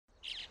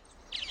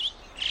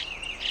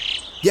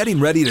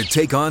Getting ready to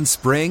take on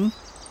spring?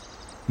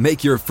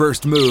 Make your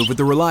first move with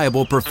the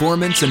reliable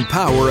performance and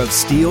power of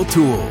Steel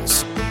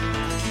tools.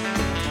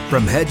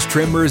 From hedge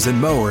trimmers and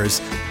mowers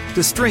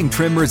to string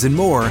trimmers and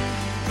more,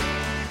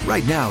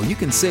 right now you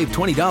can save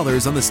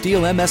 $20 on the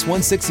Steel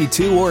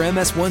MS-162 or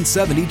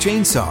MS-170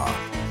 chainsaw.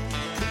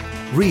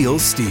 Real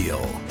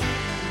Steel.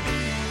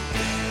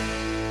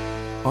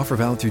 Offer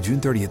valid through June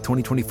 30th,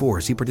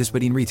 2024. See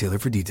participating retailer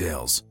for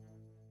details.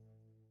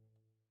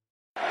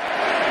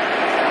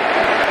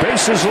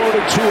 Bases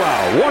loaded, 2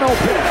 out. 1-0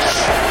 pitch.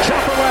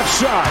 Chopper left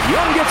side.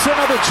 Young gets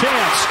another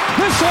chance.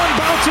 This one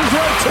bounces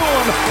right to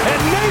him.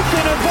 And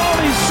Nathan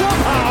Eovaldi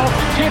somehow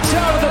gets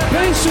out of the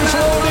bases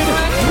loaded,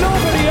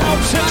 nobody out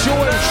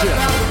situation.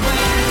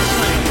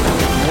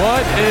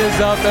 What is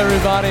up,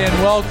 everybody, and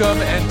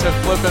welcome into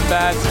Flippin'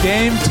 Bats.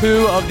 Game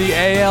 2 of the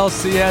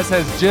ALCS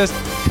has just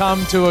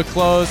come to a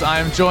close. I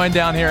am joined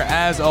down here,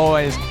 as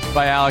always,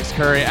 by Alex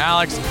Curry.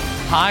 Alex,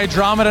 high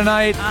drama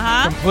tonight.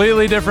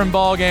 Completely different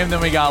ball game than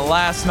we got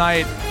last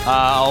night.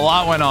 A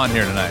lot went on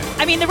here tonight.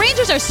 I mean, the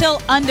Rangers are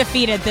still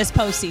undefeated this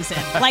postseason.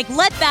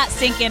 Let that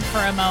sink in for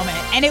a moment.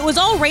 And it was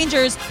all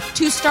Rangers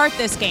to start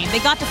this game. They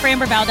got to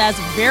Framber Valdez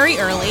very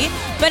early,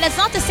 but it's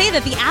not to say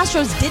that the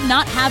Astros did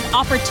not have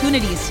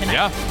opportunities tonight.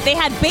 Yeah. They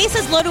had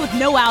bases loaded with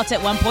no outs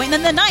at one point,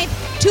 and then the ninth,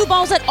 2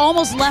 balls that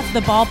almost left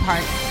the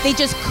ballpark. They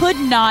just could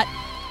not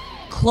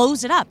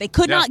close it up. They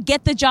could not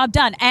get the job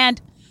done.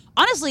 And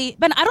honestly,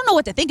 Ben, I don't know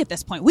what to think at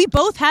this point. We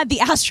both had the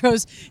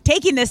Astros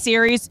taking this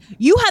series.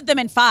 You had them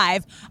in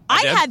 5.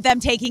 I had them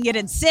taking it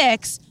in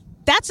 6.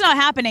 That's not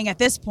happening at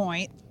this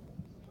point.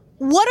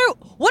 What are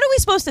we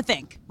supposed to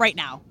think right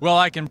now? Well,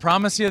 I can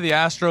promise you the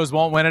Astros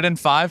won't win it in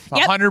 5.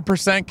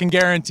 100% can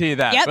guarantee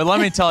that. But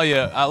let me tell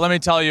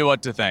you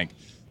what to think.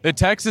 The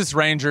Texas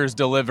Rangers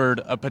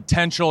delivered a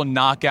potential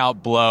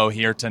knockout blow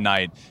here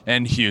tonight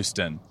in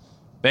Houston.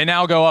 They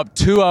now go up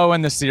 2-0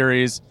 in the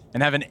series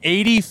and have an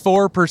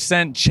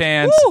 84%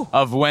 chance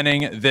of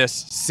winning this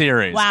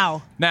series.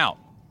 Wow. Now,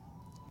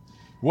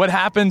 what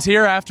happens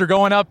here after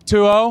going up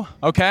 2-0,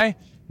 okay?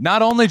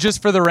 Not only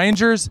just for the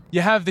Rangers, you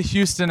have the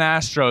Houston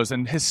Astros,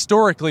 and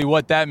historically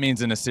what that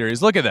means in a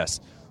series. Look at this.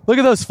 Look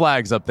at those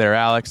flags up there,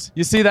 Alex.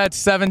 You see that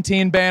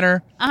 17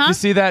 banner? You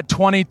see that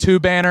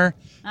 22 banner?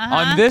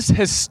 On this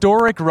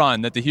historic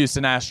run that the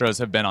Houston Astros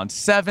have been on,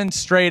 7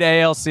 straight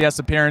ALCS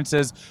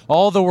appearances,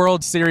 all the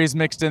World Series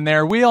mixed in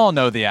there. We all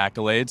know the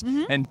accolades.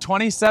 In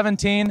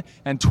 2017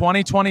 and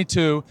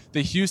 2022,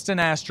 the Houston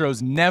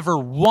Astros never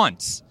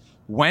once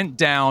went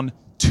down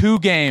 2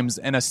 games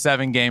in a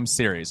 7-game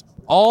series.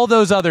 All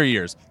those other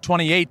years,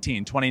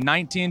 2018,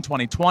 2019,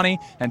 2020,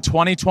 and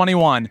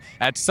 2021,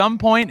 at some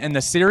point in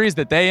the series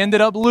that they ended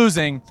up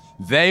losing,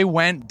 they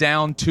went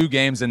down 2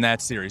 games in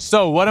that series.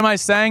 So what am I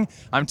saying?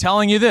 I'm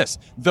telling you this.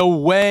 The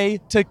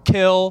way to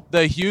kill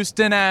the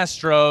Houston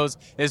Astros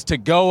is to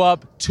go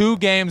up 2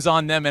 games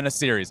on them in a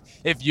series.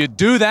 If you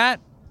do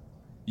that,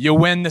 you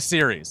win the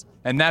series.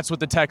 And that's what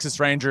the Texas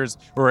Rangers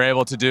were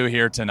able to do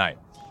here tonight.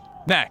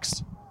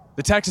 Next,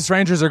 the Texas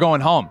Rangers are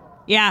going home.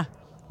 Yeah.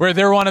 Where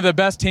they're one of the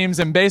best teams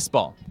in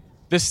baseball.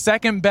 The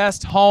 2nd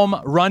best home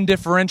run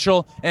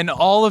differential in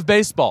all of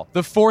baseball.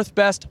 The 4th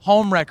best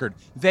home record.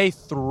 They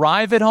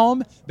thrive at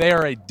home. They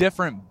are a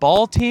different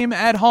ball team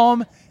at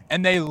home,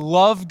 and they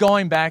love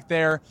going back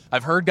there.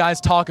 I've heard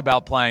guys talk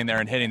about playing there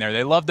and hitting there.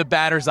 They love the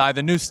batter's eye,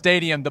 the new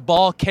stadium, the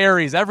ball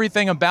carries,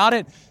 everything about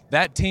it.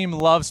 That team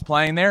loves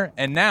playing there,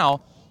 and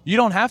now you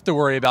don't have to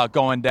worry about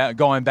going back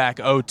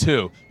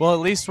 0-2. Well, at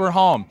least we're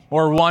home.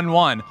 Or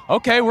 1-1.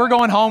 Okay, we're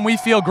going home. We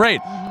feel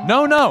great.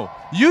 No.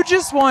 You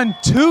just won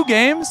 2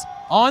 games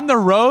on the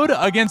road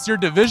against your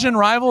division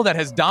rival that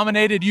has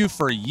dominated you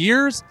for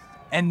years,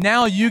 and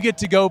now you get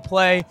to go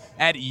play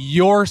at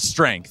your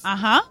strength.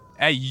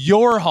 At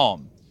your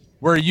home,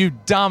 where you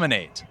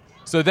dominate.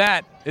 So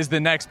that is the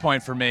next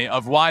point for me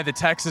of why the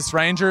Texas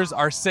Rangers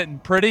are sitting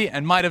pretty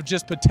and might have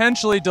just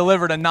potentially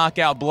delivered a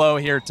knockout blow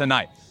here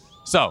tonight.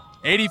 So,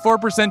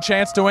 84%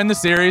 chance to win the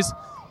series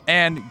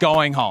and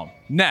going home.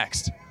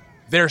 Next,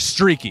 they're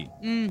streaky.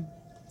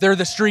 They're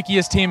the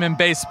streakiest team in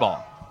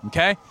baseball,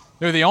 okay?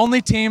 They're the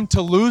only team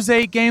to lose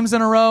 8 games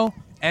in a row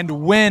and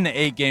win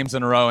 8 games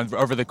in a row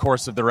over the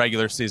course of the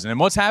regular season. And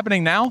what's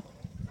happening now?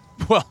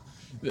 Well,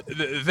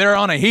 they're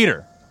on a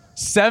heater.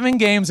 7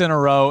 games in a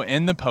row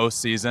in the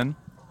postseason.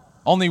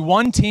 Only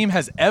one team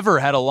has ever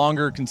had a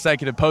longer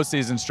consecutive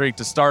postseason streak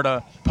to start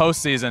a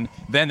postseason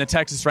than the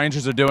Texas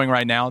Rangers are doing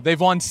right now. They've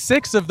won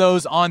 6 of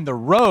those on the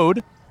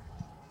road.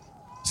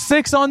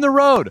 6 on the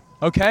road,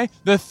 okay?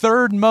 The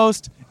 3rd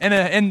most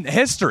in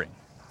history.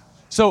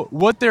 So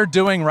what they're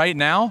doing right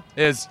now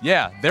is,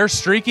 they're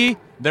streaky,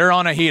 they're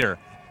on a heater.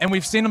 And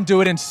we've seen them do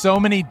it in so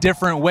many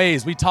different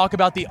ways. We talk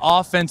about the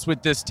offense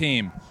with this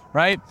team,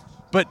 right?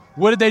 But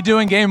what did they do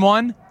in Game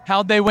 1?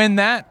 How'd they win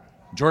that?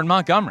 Jordan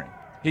Montgomery.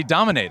 He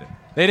dominated.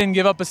 They didn't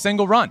give up a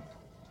single run.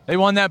 They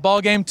won that ball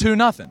game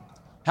 2-0.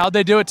 How'd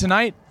they do it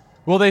tonight?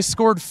 Well, they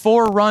scored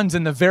 4 runs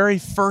in the very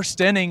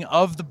first inning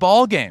of the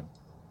ball game.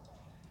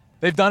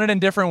 They've done it in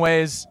different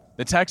ways.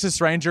 The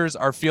Texas Rangers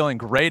are feeling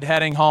great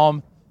heading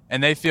home,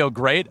 and they feel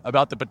great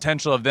about the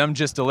potential of them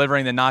just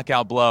delivering the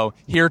knockout blow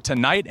here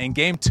tonight in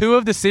Game 2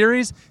 of the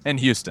series in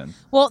Houston.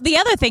 Well, the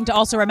other thing to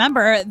also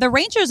remember, the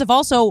Rangers have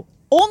also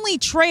only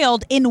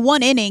trailed in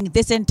one inning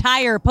this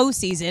entire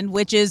postseason,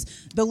 which is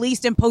the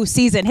least in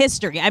postseason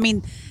history. I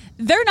mean,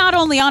 they're not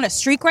only on a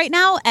streak right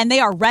now, and they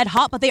are red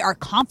hot, but they are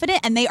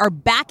confident, and they are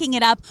backing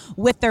it up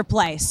with their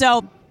play.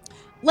 So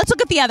let's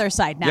look at the other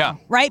side now,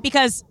 right?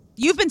 Because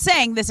you've been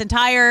saying this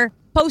entire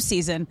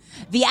postseason,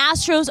 the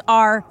Astros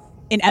are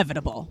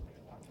inevitable,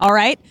 all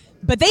right?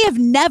 But they have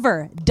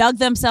never dug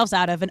themselves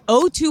out of an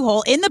 0-2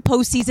 hole in the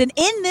postseason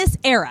in this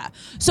era.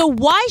 So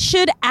why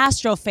should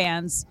Astro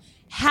fans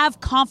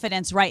have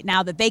confidence right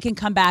now that they can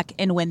come back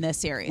and win this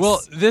series? Well,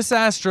 this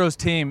Astros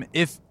team,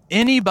 if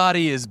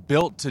anybody is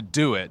built to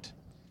do it,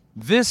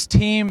 this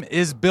team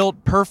is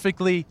built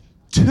perfectly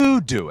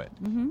to do it.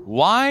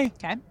 Why?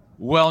 Okay.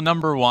 Well,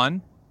 number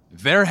one,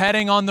 they're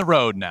heading on the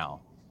road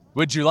now.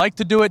 Would you like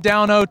to do it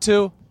down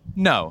 0-2?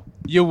 No,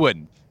 you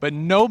wouldn't. But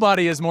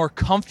nobody is more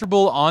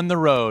comfortable on the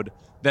road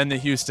than the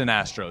Houston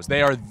Astros.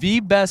 They are the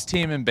best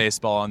team in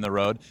baseball on the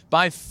road,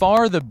 by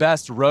far the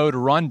best road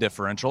run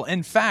differential.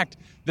 In fact,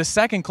 the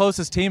second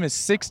closest team is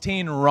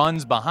 16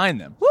 runs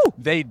behind them. Woo!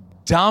 They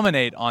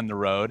dominate on the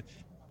road,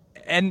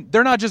 and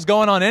they're not just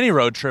going on any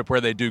road trip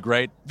where they do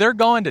great. They're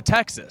going to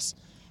Texas,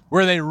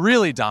 where they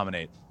really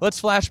dominate. Let's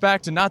flash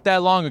back to not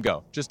that long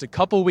ago, just a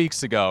couple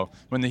weeks ago,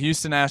 when the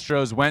Houston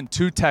Astros went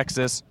to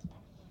Texas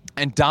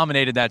and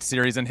dominated that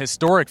series in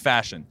historic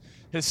fashion.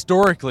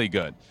 Historically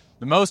good.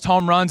 The most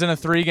home runs in a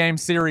 3-game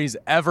series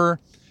ever.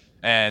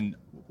 And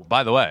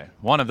by the way,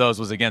 one of those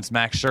was against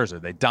Max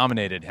Scherzer. They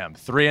dominated him.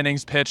 3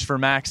 innings pitched for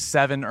Max,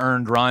 7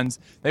 earned runs.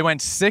 They went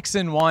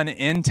 6-1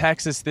 in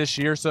Texas this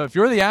year. So if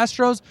you're the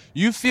Astros,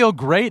 you feel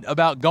great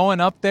about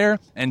going up there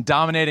and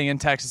dominating in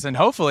Texas and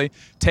hopefully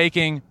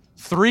taking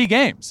 3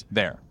 games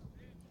there.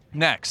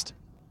 Next,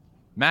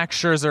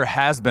 Max Scherzer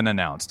has been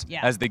announced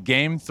as the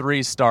Game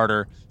 3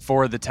 starter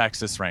for the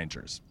Texas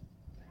Rangers.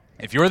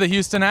 If you're the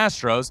Houston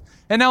Astros,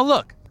 and now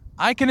look,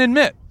 I can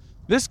admit,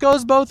 this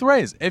goes both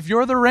ways. If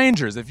you're the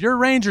Rangers, if you're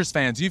Rangers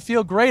fans, you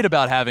feel great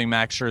about having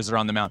Max Scherzer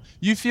on the mound.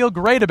 You feel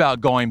great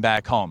about going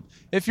back home.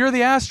 If you're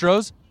the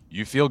Astros,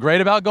 you feel great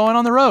about going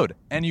on the road.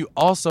 And you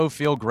also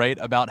feel great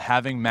about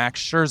having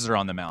Max Scherzer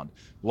on the mound.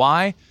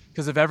 Why?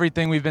 Because of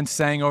everything we've been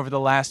saying over the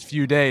last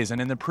few days and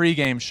in the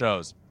pregame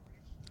shows.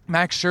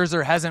 Max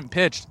Scherzer hasn't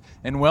pitched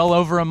in well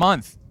over a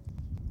month.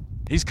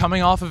 He's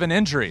coming off of an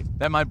injury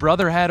that my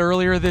brother had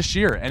earlier this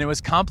year, and it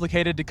was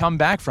complicated to come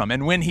back from.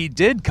 And when he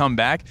did come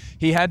back,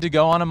 he had to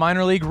go on a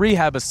minor league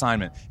rehab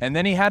assignment, and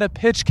then he had a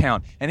pitch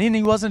count, and then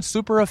he wasn't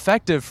super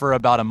effective for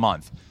about a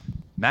month.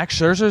 Max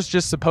Scherzer's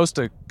just supposed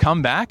to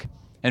come back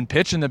and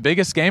pitch in the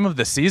biggest game of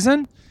the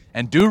season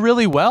and do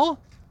really well?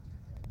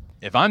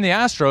 If I'm the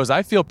Astros,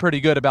 I feel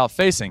pretty good about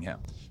facing him.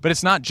 But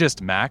it's not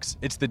just Max,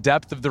 it's the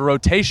depth of the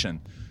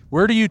rotation.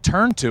 Where do you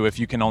turn to if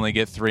you can only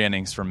get 3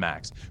 innings from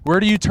Max?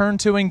 Where do you turn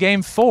to in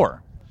Game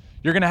 4?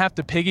 You're going to have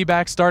to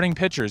piggyback starting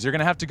pitchers. You're going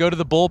to have to go to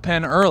the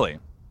bullpen early.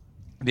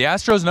 The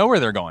Astros know where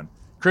they're going.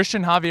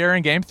 Christian Javier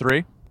in Game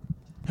 3,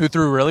 who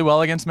threw really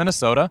well against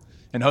Minnesota,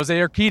 and Jose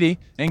Urquidy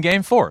in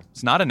Game 4.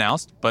 It's not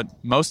announced,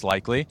 but most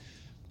likely.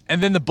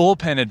 And then the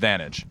bullpen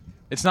advantage.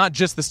 It's not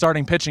just the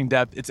starting pitching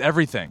depth, it's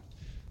everything.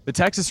 The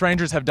Texas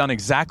Rangers have done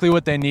exactly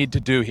what they need to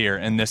do here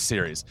in this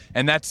series,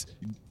 and that's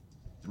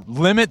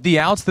limit the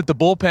outs that the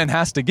bullpen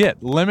has to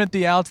get. Limit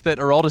the outs that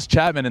Aroldis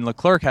Chapman and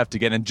Leclerc have to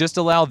get and just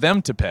allow them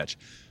to pitch.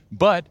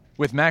 But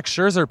with Max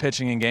Scherzer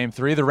pitching in Game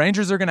 3, the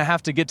Rangers are going to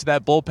have to get to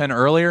that bullpen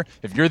earlier.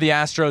 If you're the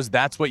Astros,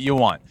 that's what you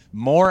want.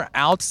 More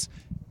outs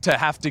to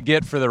have to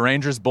get for the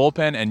Rangers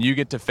bullpen, and you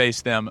get to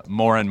face them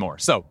more and more.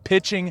 So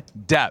pitching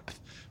depth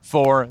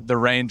for the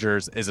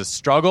Rangers is a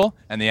struggle,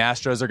 and the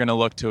Astros are going to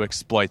look to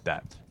exploit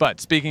that.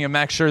 But speaking of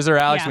Max Scherzer,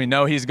 Alex, we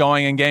know he's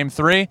going in Game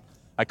 3.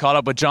 I caught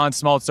up with John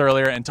Smoltz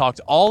earlier and talked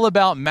all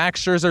about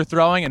Max Scherzer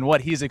throwing and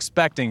what he's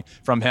expecting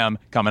from him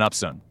coming up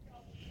soon.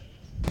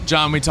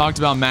 John, we talked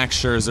about Max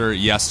Scherzer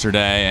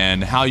yesterday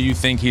and how you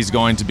think he's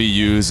going to be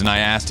used, and I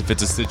asked if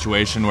it's a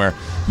situation where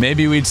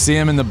maybe we'd see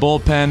him in the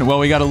bullpen. Well,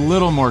 we got a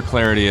little more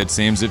clarity, it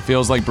seems. It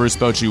feels like Bruce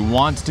Bochy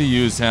wants to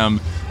use him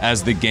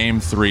as the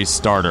Game 3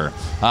 starter.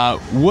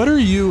 What are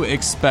you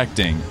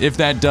expecting if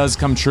that does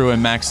come true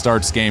and Max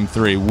starts Game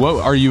 3?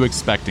 What are you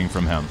expecting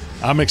from him?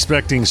 I'm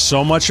expecting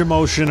so much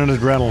emotion and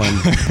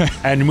adrenaline,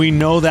 and we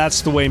know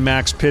that's the way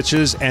Max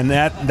pitches, and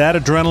that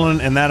adrenaline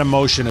and that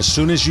emotion, as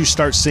soon as you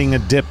start seeing a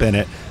dip in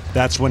it,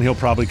 that's when he'll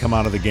probably come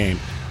out of the game.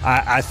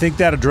 I think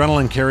that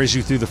adrenaline carries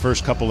you through the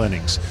first couple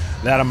innings.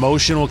 That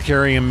emotion will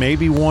carry him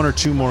maybe 1 or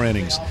 2 more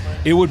innings.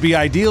 It would be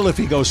ideal if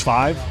he goes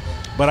 5,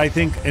 but I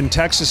think in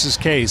Texas's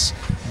case,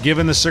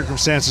 given the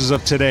circumstances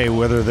of today,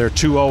 whether they're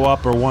 2-0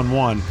 up or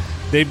 1-1,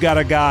 they've got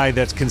a guy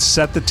that can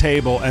set the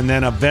table and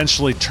then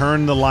eventually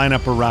turn the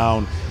lineup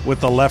around with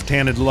the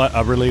left-handed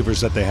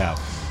relievers that they have.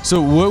 So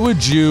what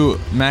would you,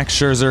 Max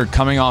Scherzer,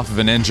 coming off of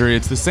an injury,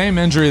 it's the same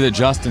injury that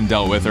Justin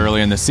dealt with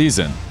early in the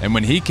season. And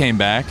when he came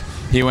back,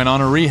 He went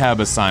on a rehab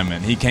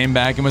assignment. He came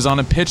back and was on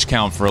a pitch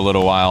count for a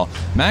little while.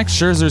 Max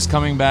Scherzer's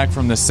coming back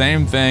from the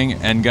same thing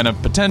and going to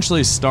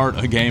potentially start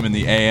a game in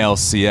the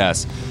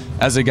ALCS.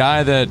 As a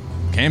guy that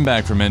came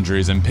back from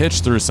injuries and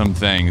pitched through some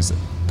things,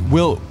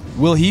 will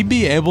he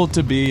be able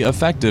to be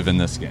effective in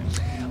this game?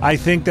 I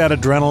think that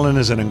adrenaline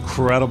is an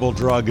incredible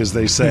drug, as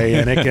they say,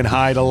 and it can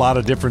hide a lot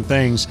of different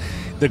things.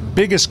 The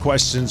biggest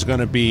question is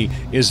going to be,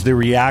 is the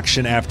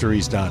reaction after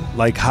he's done.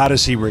 Like, how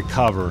does he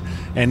recover?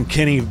 And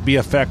can he be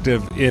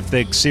effective if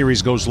the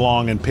series goes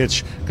long and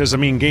pitch? Because, I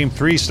mean, Game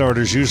 3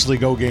 starters usually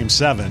go Game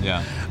 7.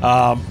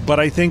 Yeah. But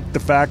I think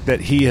the fact that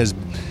he has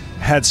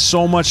had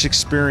so much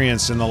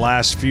experience in the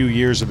last few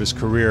years of his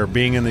career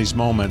being in these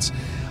moments,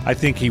 I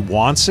think he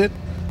wants it.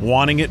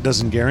 Wanting it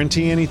doesn't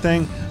guarantee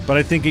anything, but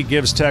I think it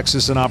gives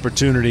Texas an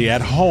opportunity at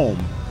home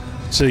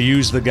to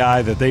use the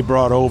guy that they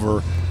brought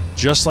over,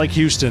 just like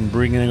Houston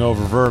bringing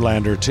over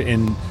Verlander, to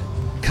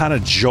kind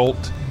of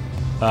jolt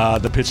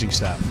the pitching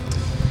staff.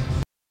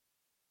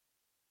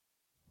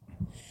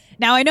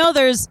 Now, I know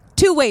there's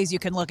two ways you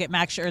can look at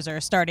Max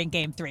Scherzer starting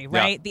Game 3,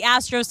 right? Yeah. The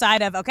Astros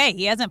side of, okay,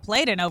 he hasn't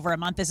played in over a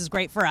month. This is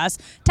great for us.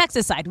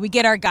 Texas side, we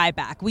get our guy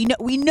back. We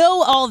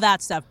know all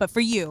that stuff, but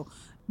for you,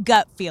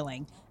 gut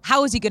feeling,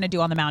 how is he going to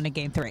do on the mound in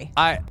Game 3?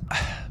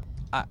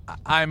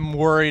 I'm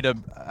worried.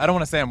 I don't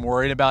want to say I'm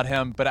worried about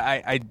him, but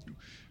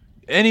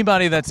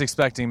anybody that's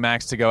expecting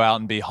Max to go out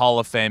and be Hall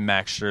of Fame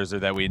Max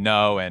Scherzer that we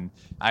know, and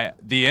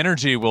the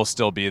energy will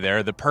still be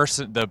there. The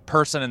person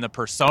and the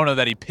persona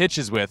that he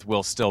pitches with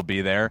will still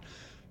be there,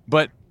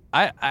 but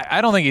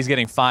I don't think he's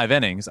getting 5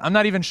 innings. I'm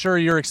not even sure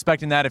you're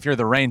expecting that if you're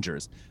the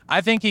Rangers.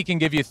 I think he can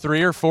give you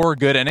 3 or 4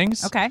 good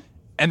innings. Okay.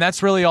 And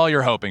that's really all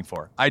you're hoping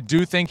for. I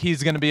do think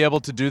he's going to be able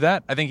to do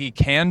that. I think he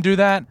can do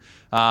that.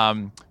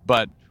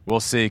 But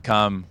we'll see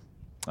come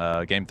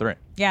Game 3.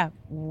 Yeah,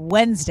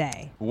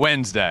 Wednesday.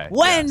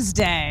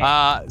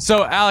 Yeah.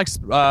 So, Alex,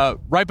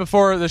 right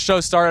before the show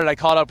started, I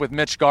caught up with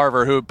Mitch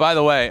Garver, who, by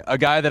the way, a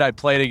guy that I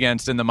played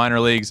against in the minor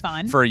leagues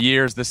for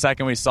years. The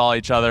second we saw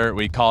each other,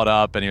 we called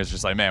up, and he was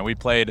just like, man, we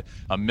played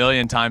a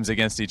million times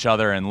against each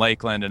other in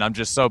Lakeland, and I'm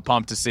just so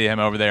pumped to see him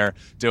over there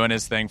doing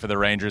his thing for the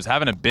Rangers,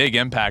 having a big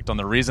impact on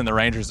the reason the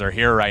Rangers are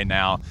here right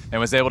now,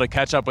 and was able to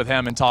catch up with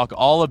him and talk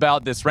all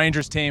about this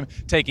Rangers team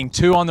taking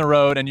 2 on the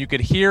road, and you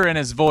could hear in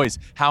his voice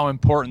how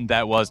important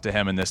that was to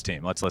him and this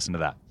team. Let's listen to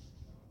that.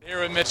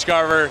 Here with Mitch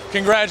Garver.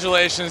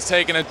 Congratulations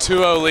taking a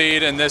 2-0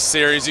 lead in this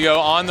series. You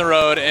go on the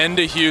road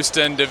into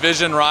Houston,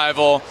 division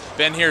rival,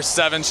 been here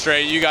 7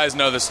 straight. You guys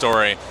know the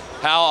story.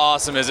 How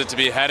awesome is it to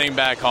be heading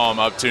back home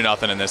up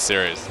 2-0 in this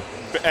series?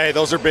 Hey,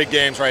 those are big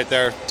games right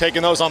there.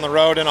 Taking those on the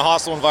road in a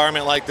hostile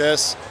environment like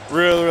this,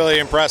 really, really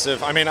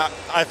impressive. I mean,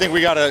 I think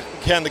we got to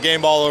hand the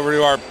game ball over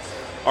to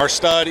our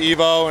stud,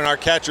 Evo, and our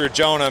catcher,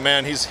 Jonah.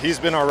 Man, he's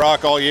been our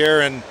rock all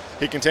year, and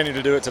he continued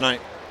to do it tonight.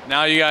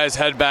 Now you guys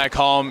head back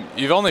home.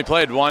 You've only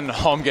played 1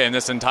 home game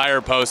this entire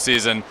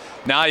postseason.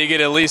 Now you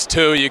get at least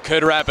 2. You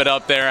could wrap it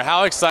up there.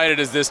 How excited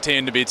is this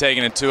team to be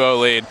taking a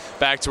 2-0 lead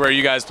back to where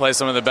you guys play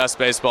some of the best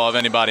baseball of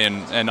anybody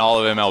in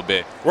all of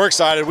MLB? We're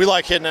excited. We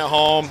like hitting at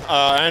home.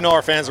 I know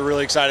our fans are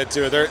really excited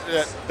too.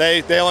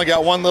 They only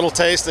got 1 little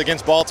taste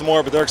against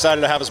Baltimore, but they're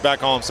excited to have us back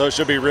home. So it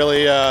should be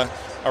really a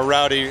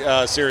rowdy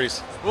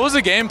series. What was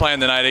the game plan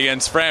tonight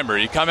against Framber?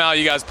 You come out,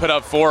 you guys put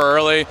up 4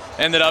 early,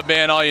 ended up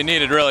being all you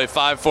needed, really,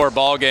 5-4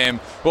 ball game.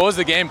 What was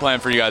the game plan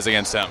for you guys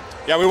against him?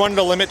 Yeah, we wanted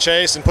to limit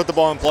chase and put the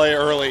ball in play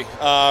early.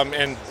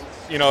 And,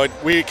 you know,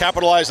 we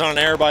capitalized on an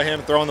error by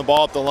him throwing the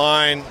ball up the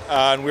line,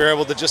 and we were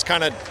able to just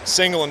kind of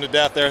single him to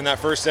death there in that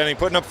first inning.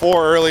 Putting up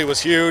 4 early was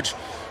huge.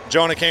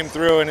 Jonah came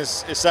through in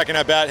his second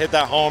at-bat, hit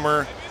that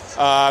homer.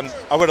 I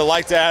would have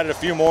liked to add a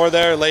few more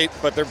there late,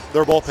 but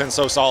their bullpen's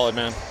so solid,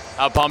 man.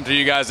 How pumped are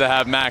you guys to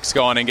have Max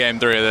going in Game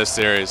 3 of this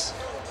series?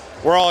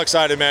 We're all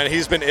excited, man.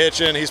 He's been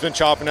itching. He's been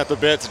chomping at the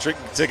bit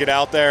to get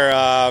out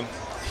there.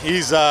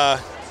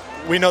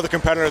 We know the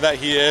competitor that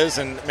he is,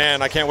 and,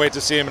 man, I can't wait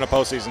to see him in a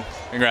postseason.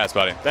 Congrats,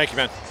 buddy. Thank you,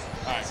 man.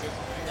 All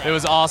right. It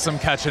was awesome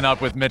catching up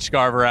with Mitch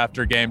Garver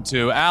after Game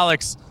 2.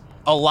 Alex,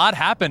 a lot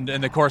happened in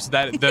the course of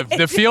that.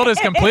 The field is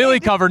completely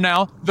covered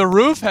now. The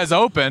roof has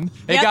opened.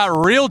 It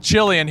got real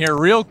chilly in here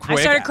real quick.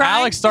 I started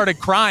crying. Alex started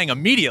crying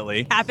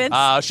immediately.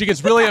 Happens. She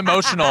gets really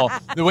emotional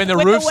when the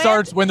roof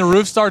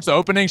starts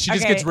opening. She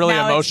just gets really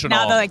emotional.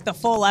 Now the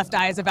full left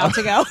eye is about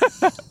to go.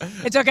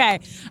 It's okay.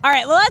 All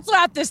right, well, let's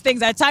wrap this thing.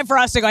 It's time for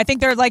us to go. I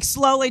think they're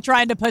slowly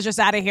trying to push us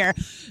out of here.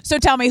 So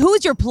tell me,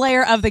 who's your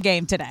player of the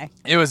game today?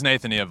 It was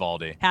Nathan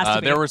Eovaldi. Has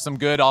to be. There were some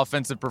good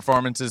offensive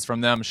performances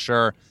from them,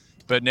 sure.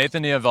 But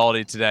Nathan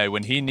Eovaldi today,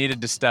 when he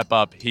needed to step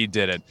up, he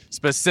did it.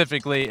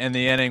 Specifically in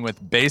the inning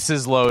with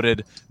bases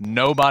loaded,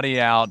 nobody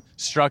out,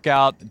 struck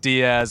out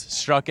Diaz,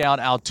 struck out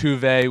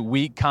Altuve,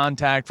 weak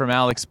contact from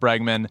Alex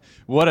Bregman.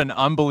 What an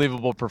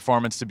unbelievable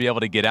performance to be able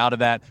to get out of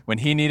that. When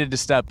he needed to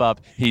step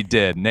up, he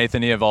did.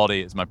 Nathan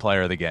Eovaldi is my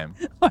player of the game.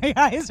 My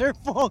eyes are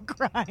full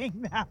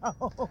crying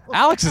now.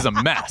 Alex is a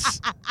mess.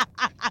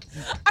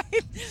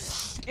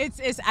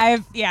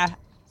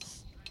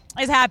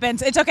 It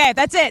happens. It's okay.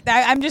 That's it.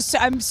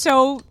 I'm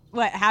so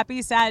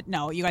happy, sad.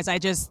 No, you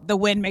guys, the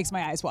wind makes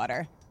my eyes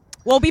water.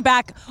 We'll be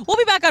back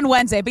on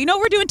Wednesday. But you know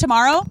what we're doing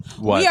tomorrow?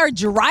 What? We are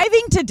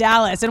driving to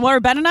Dallas. And what are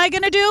Ben and I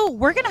going to do?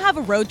 We're going to have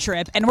a road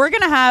trip. And we're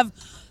going to have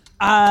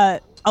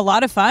a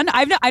lot of fun.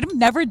 I've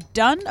never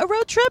done a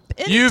road trip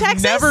in You've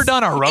Texas. never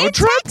done a road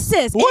trip?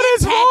 Texas. What in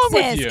is Texas, wrong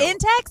with you? In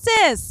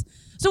Texas.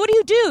 So what do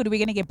you do? Are we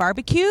going to get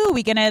barbecue? Are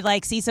we going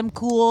to see some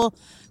cool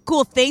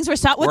things?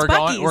 What's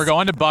Buc-ee's? We're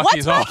going to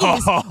Buc-ee's. What's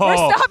Buc-ee's? We're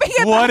stopping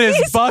at What Buc-ee's.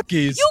 is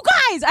Buc-ee's? You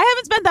guys, I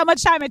haven't spent that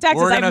much time in Texas.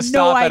 We're I going to have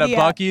stop no at idea.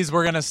 a Buc-ee's.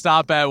 We're going to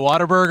stop at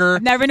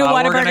Whataburger. Never knew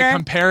Whataburger. We're going to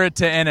compare it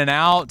to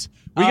In-N-Out.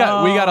 We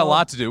got a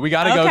lot to do. We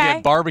got to go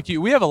get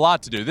barbecue. We have a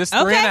lot to do. This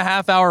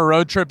 3.5-hour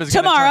road trip is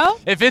going to tomorrow.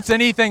 If it's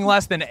anything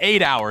less than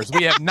 8 hours,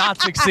 we have not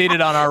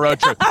succeeded on our road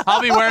trip.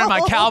 I'll be wearing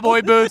my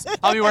cowboy boots.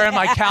 I'll be wearing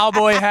my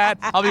cowboy hat.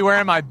 I'll be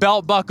wearing my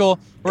belt buckle.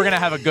 We're going to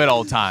have a good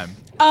old time.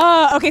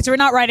 Okay, so we're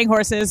not riding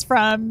horses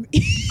from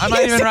I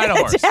might even ride a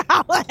horse.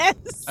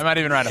 Dallas. I might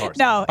even ride a horse.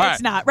 No, All it's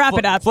right. not. Wrap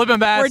it up. Flippin'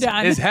 Bats We're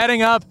done. is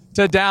heading up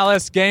to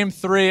Dallas. Game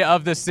 3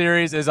 of the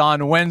series is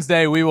on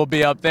Wednesday. We will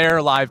be up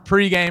there, live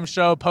pregame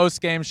show,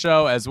 postgame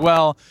show as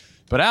well.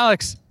 But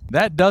Alex,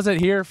 that does it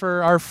here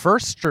for our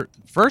first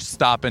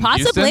stop in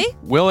Possibly.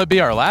 Houston. Will it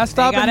be our last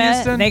stop in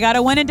Houston? They got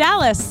to win in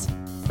Dallas.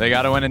 They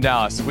got to win in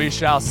Dallas. We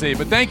shall see.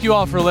 But thank you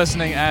all for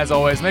listening. As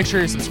always, make sure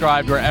you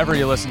subscribe wherever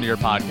you listen to your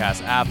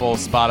podcast, Apple,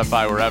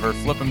 Spotify, wherever,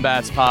 Flippin'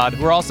 Bats Pod.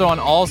 We're also on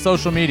all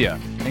social media,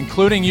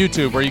 including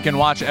YouTube, where you can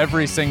watch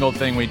every single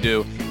thing we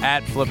do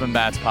at Flippin'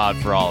 Bats Pod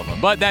for all of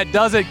them. But that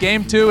does it.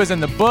 Game 2 is in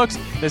the books.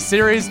 The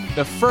series,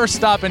 the first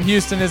stop in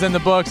Houston is in the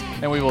books,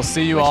 and we will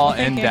see you all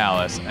in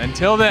Dallas.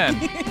 Until then,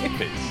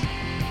 peace.